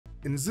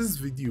In this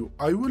video,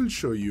 I will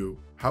show you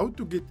how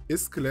to get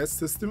S-Class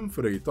System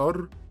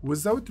Freighter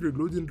without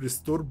reloading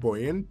restore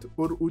point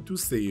or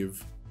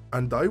autosave.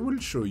 And I will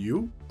show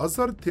you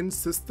other 10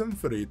 System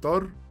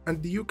Freighter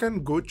and you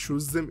can go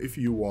choose them if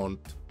you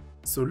want.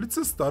 So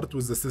let's start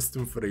with the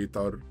System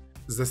Freighter.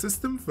 The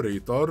System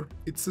Freighter,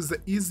 it's the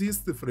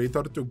easiest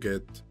freighter to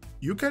get.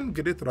 You can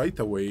get it right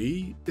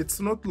away, it's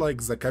not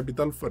like the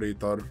Capital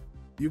Freighter.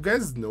 You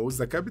guys know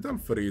the Capital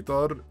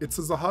Freighter,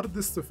 it's the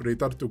hardest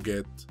freighter to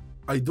get.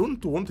 I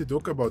don't want to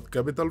talk about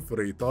Capital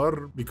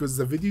Freighter because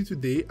the video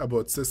today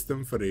about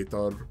System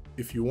Freighter.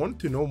 If you want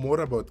to know more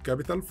about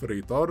Capital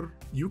Freighter,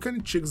 you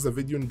can check the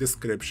video in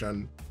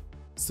description.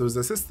 So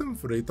the System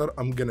Freighter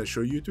I'm gonna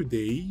show you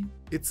today,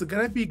 it's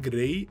gonna be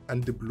gray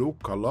and blue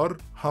color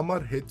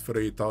Hammerhead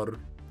Freighter.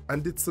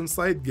 And it's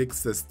inside Gig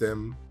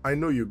System. I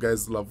know you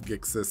guys love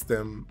Gig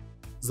System.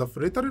 The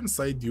freighter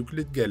inside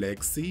Euclid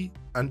Galaxy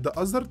and the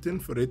other 10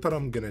 freighter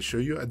I'm gonna show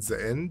you at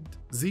the end,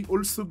 they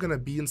also gonna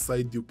be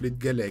inside Euclid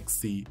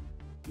Galaxy.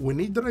 We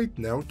need right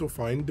now to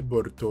find the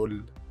portal.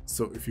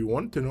 So if you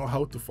want to know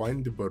how to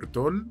find the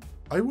portal,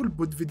 I will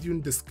put video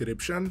in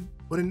description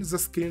or in the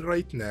screen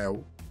right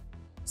now.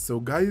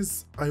 So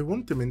guys, I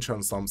want to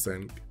mention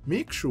something.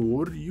 Make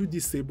sure you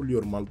disable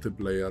your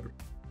multiplayer.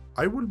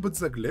 I will put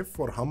the glyph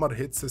for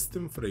Hammerhead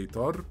System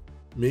Freighter.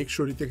 Make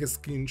sure you take a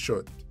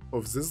screenshot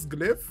of this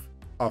glyph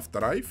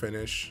after I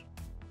finish.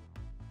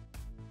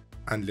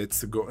 And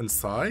let's go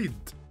inside.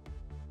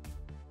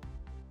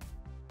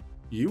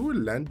 You will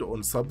land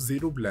on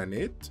Sub-Zero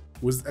planet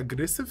with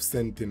Aggressive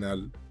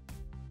Sentinel.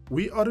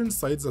 We are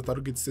inside the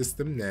target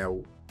system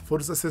now. For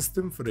the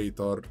System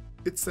Freighter,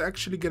 it's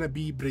actually gonna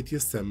be pretty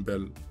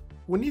simple.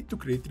 We need to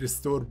create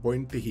restore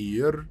point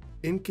here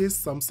in case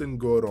something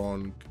go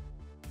wrong.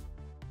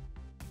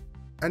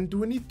 And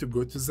we need to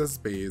go to the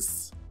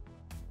space.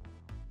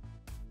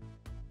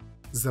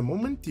 The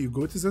moment you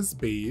go to the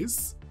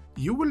space,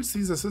 you will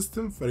see the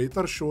System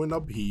Freighter showing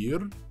up here.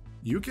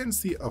 You can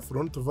see in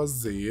front of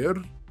us there.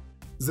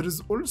 There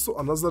is also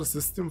another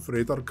System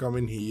Freighter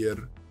coming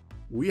here.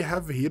 We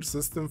have here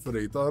System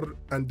Freighter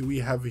and we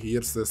have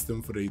here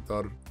System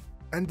Freighter.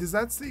 And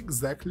that's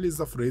exactly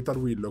the freighter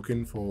we're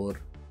looking for.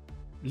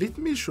 Let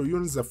me show you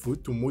in the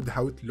photo mode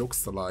how it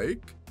looks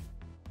like.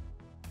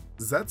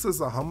 That's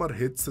the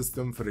Hammerhead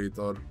System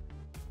Freighter.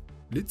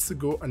 Let's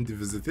go and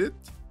visit it.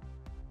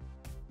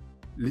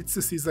 Let's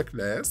see the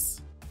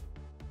class.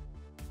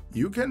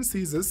 You can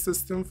see this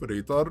System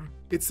Freighter,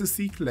 it's a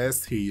C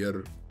class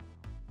here.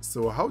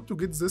 So how to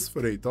get this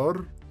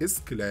freighter S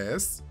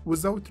class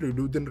without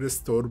reloading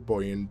restore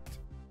point?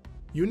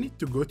 You need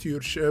to go to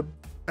your ship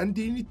and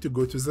you need to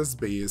go to the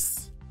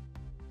space.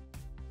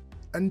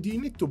 And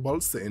you need to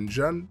pulse the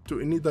engine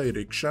to any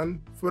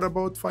direction for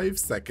about 5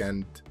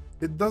 seconds.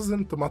 It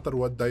doesn't matter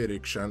what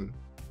direction.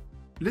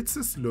 Let's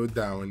slow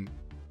down.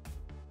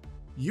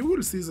 You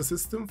will see the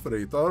System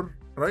Freighter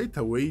right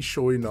away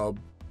showing up.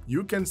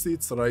 You can see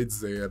it's right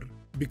there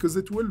because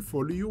it will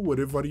follow you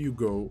wherever you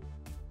go.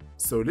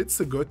 So let's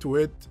go to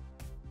it.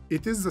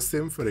 It is the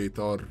same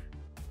freighter.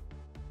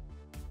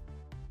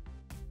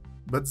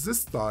 But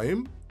this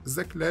time,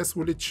 the class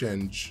will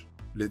change.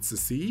 Let's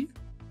see.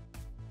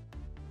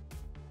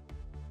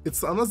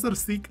 It's another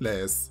C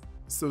class.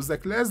 So the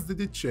class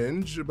didn't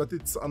change, but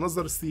it's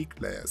another C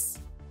class.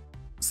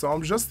 So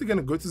I'm just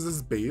gonna go to the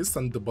space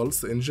and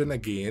pulse engine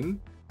again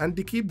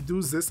and keep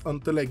do this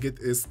until I get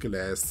S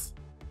class.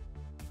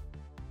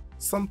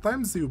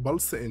 Sometimes you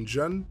pulse the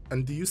engine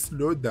and you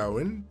slow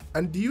down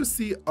and you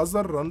see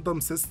other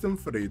random System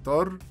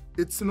Freighter.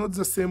 It's not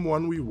the same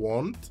one we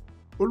want.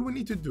 All we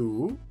need to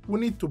do, we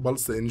need to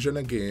pulse the engine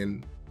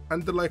again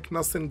and like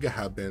nothing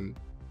happened.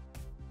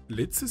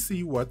 Let's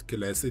see what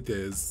class it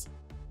is.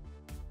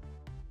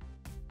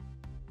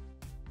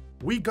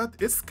 We got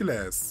S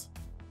class.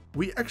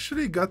 We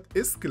actually got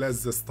S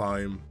class this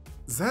time.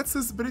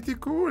 That's pretty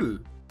cool.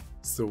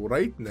 So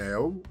right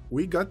now,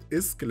 we got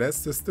S class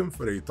System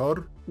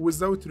Freighter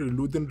without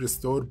reloading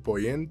restore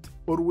point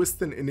or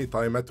wasting any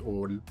time at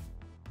all.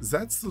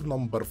 That's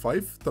number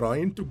 5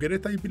 trying to get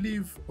it, I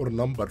believe, or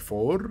number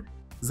 4.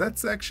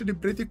 That's actually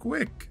pretty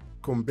quick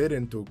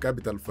comparing to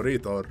Capital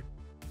Freighter.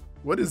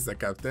 Where is the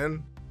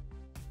captain?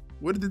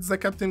 Where did the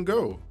captain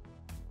go?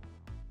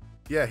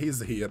 Yeah,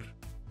 he's here.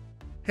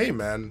 Hey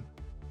man.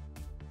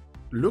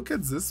 Look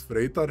at this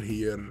freighter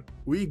here.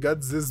 We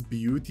got this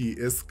beauty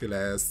S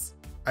class.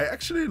 I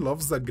actually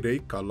love the grey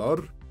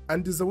color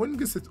and the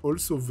wings is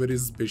also very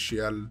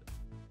special.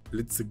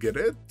 Let's get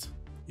it.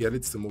 Yeah,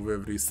 let's move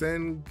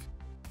everything.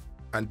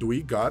 And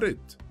we got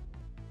it.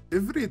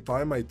 Every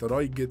time I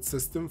try get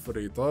System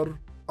Freighter,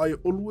 I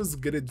always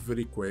get it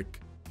very quick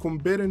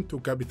comparing to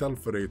Capital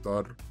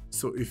Freighter.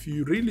 So if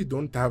you really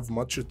don't have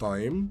much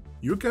time,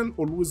 you can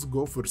always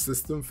go for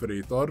System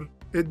Freighter.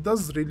 It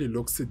does really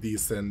looks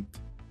decent.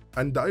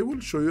 And I will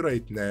show you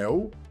right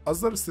now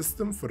other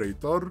System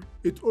Freighter.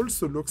 It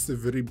also looks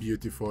very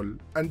beautiful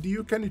and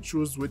you can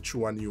choose which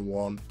one you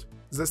want,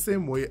 the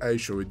same way I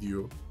showed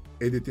you.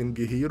 Editing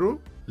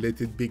hero,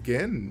 let it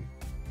begin.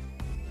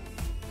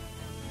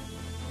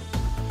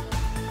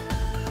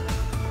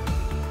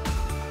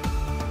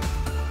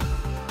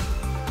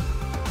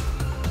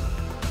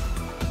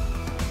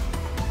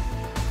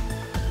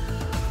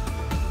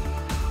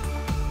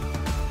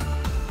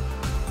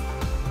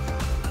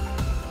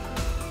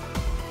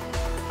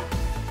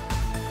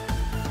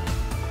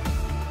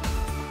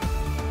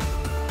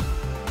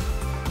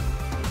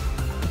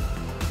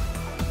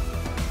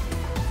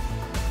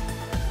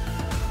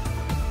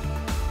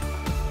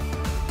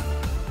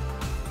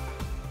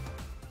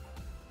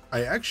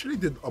 I actually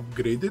did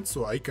upgrade it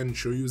so I can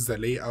show you the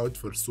layout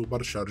for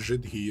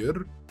supercharged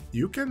here.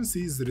 You can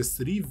see there is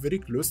 3 very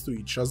close to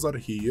each other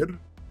here.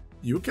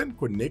 You can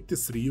connect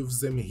 3 of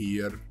them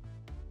here.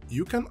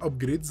 You can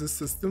upgrade the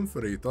system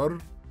freighter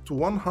to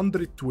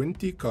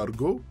 120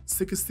 cargo,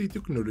 60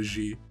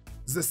 technology,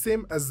 the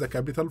same as the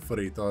capital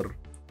freighter.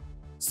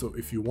 So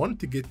if you want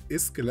to get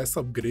S-Class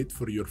upgrade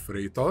for your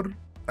freighter,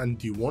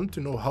 and you want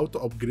to know how to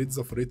upgrade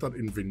the freighter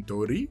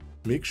inventory,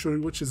 make sure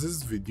you watch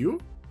this video,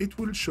 it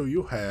will show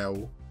you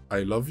how.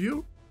 I love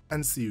you,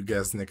 and see you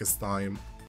guys next time.